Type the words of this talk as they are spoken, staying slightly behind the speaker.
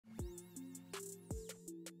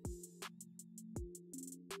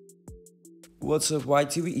What's up,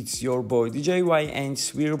 YTV? It's your boy DJ Y,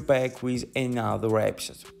 and we're back with another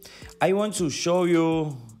episode. I want to show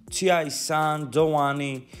you T.I.'s son,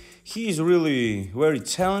 Dowani. He is really very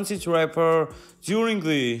talented rapper. During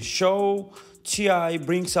the show, T.I.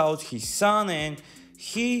 brings out his son and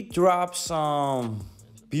he drops some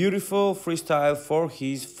beautiful freestyle for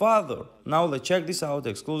his father. Now let's check this out,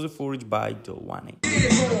 exclusive footage by Dowani.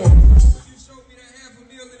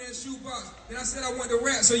 Then I said I wanted to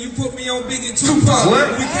rap, so you put me on Biggie Tupac.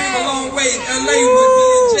 What? We came a long way, LA with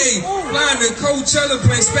B&J. Flying to Coachella,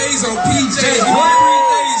 playing spades on PJ. 3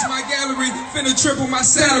 days, my gallery, finna triple my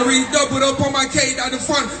salary. Doubled up on my K, down the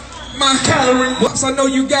front, my calorie. I know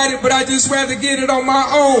you got it, but I just rather get it on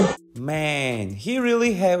my own. Man, he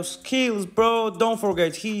really has skills, bro. Don't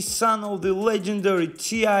forget, he's son of the legendary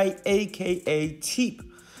T.I., aka Tip.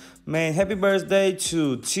 Man, happy birthday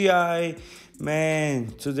to T.I.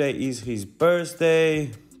 Man, today is his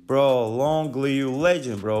birthday. Bro, long live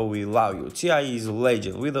legend, bro. We love you. T.I. is a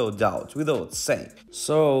legend, without doubt, without saying.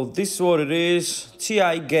 So, this is what it is.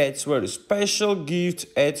 T.I. gets very special gift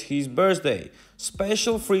at his birthday.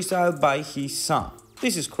 Special freestyle by his son.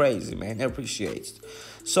 This is crazy, man. I appreciate it.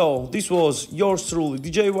 So, this was yours truly,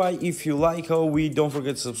 DJ Y. If you like how we, don't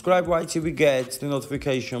forget to subscribe YTV, get the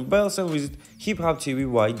notification bells, and visit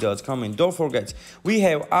hiphoptv.com. And don't forget, we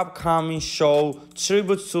have upcoming show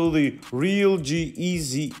tribute to the real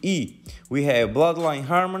G-Eazy-E. We have Bloodline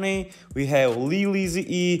Harmony, we have Lil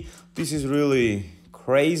Eazy-E. This is really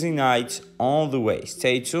crazy night on the way.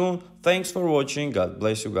 Stay tuned. Thanks for watching. God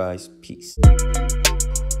bless you guys. Peace.